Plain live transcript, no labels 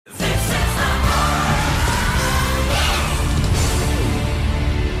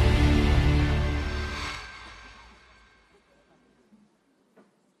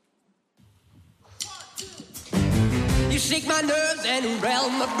shake my nerves and rattle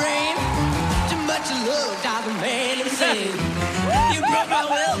my brain. Too much love drives a man insane. You broke my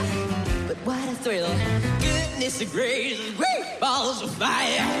will, but what a thrill. Goodness gracious, great balls of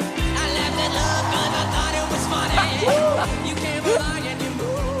fire. I laughed at love cause I thought it was funny. You came along and you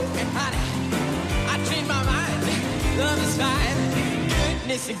moved me, honey. I changed my mind, love is fine.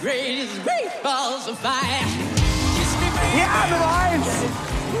 Goodness gracious, great balls of fire. Kiss me, baby. Ja, beweis!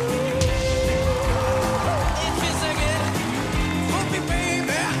 It feels so good. Hold me,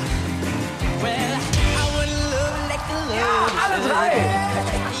 baby. Well, I would love like the love. Ja, alle drei!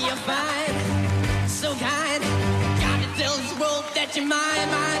 You're fine, so kind. Gotta tell this world that you're mine,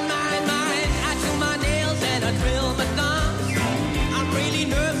 mine, mine, mine. I chew my nails and I drill my thumbs. I'm really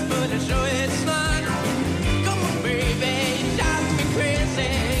nervous, but I sure it's fun. Come on, baby, you drive me crazy.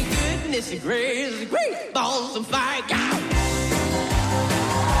 Goodness gracious, great balls of fire.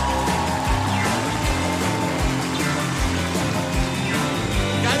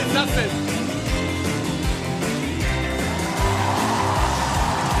 Geil ist das denn?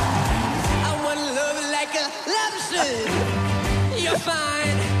 You're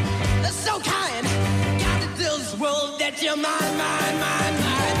fine, so kind. Gotta tell this world that you're mine, mine, mine,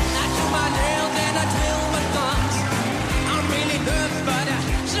 mine. I chew my nails and I drill my thumbs. I'm really nervous, but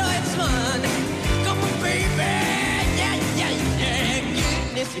sure it's fun. Come on, baby, yeah, yeah, yeah.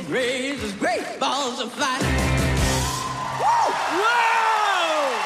 Goodness gracious, great balls of fire. Woo! Woo!